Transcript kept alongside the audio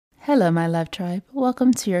Hello, my love tribe.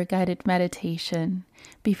 Welcome to your guided meditation.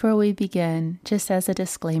 Before we begin, just as a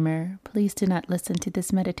disclaimer, please do not listen to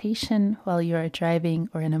this meditation while you are driving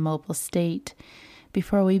or in a mobile state.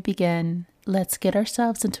 Before we begin, let's get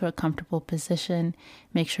ourselves into a comfortable position,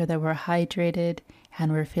 make sure that we're hydrated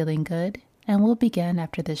and we're feeling good, and we'll begin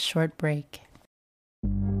after this short break.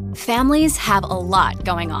 Families have a lot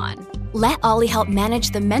going on. Let Ollie help manage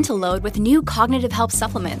the mental load with new cognitive help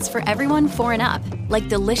supplements for everyone 4 and up, like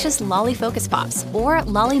delicious Lolly Focus Pops or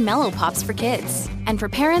Lolly Mellow Pops for kids. And for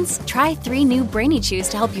parents, try 3 new Brainy Chews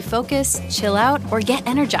to help you focus, chill out, or get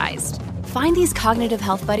energized. Find these cognitive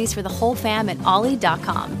health buddies for the whole fam at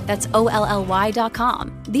ollie.com. That's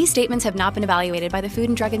OLLY.com. These statements have not been evaluated by the Food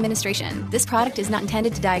and Drug Administration. This product is not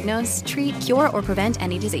intended to diagnose, treat, cure, or prevent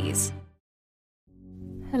any disease.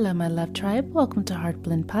 Hello, my love tribe. Welcome to Heart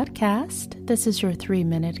Blend Podcast. This is your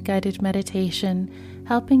 3-minute guided meditation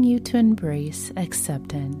helping you to embrace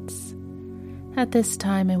acceptance. At this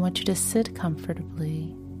time, I want you to sit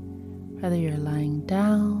comfortably, whether you're lying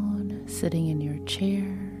down, sitting in your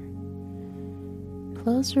chair.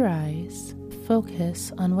 Close your eyes.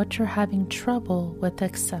 Focus on what you're having trouble with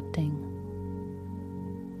accepting.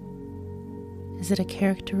 Is it a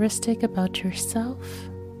characteristic about yourself?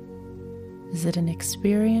 Is it an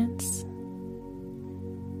experience?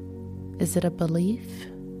 Is it a belief?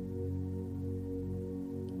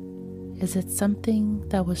 Is it something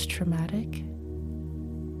that was traumatic?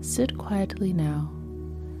 Sit quietly now.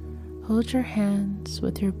 Hold your hands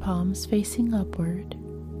with your palms facing upward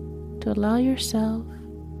to allow yourself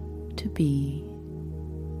to be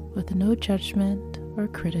with no judgment or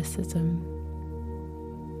criticism.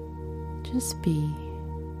 Just be.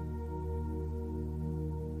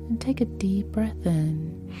 And take a deep breath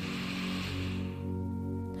in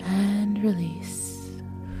and release.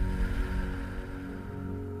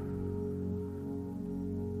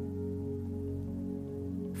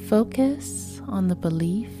 Focus on the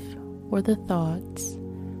belief or the thoughts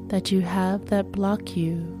that you have that block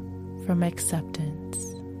you from acceptance.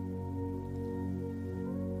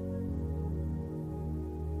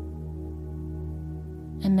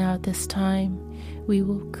 And now at this time, we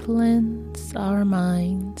will cleanse our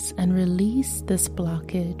minds and release this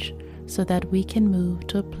blockage so that we can move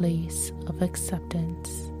to a place of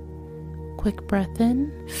acceptance. Quick breath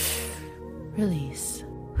in, release.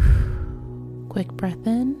 Quick breath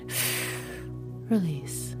in,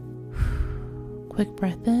 release. Quick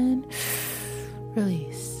breath in,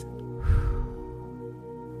 release.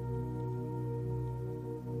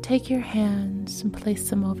 Take your hands and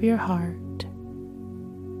place them over your heart.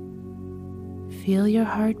 Feel your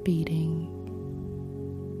heart beating.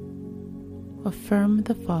 Affirm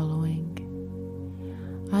the following.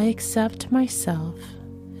 I accept myself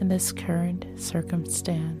in this current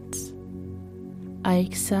circumstance. I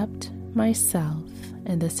accept myself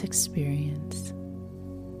in this experience.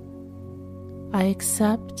 I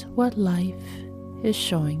accept what life is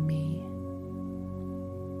showing me.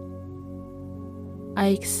 I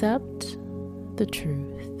accept the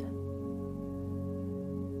truth.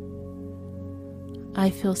 I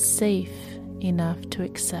feel safe enough to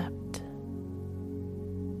accept.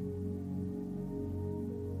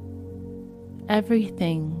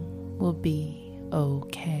 Everything will be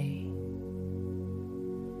okay.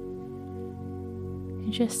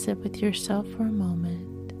 And just sit with yourself for a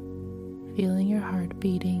moment, feeling your heart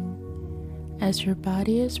beating as your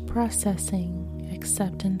body is processing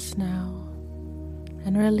acceptance now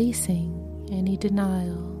and releasing any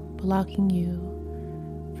denial blocking you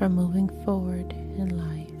from moving forward in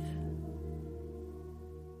life.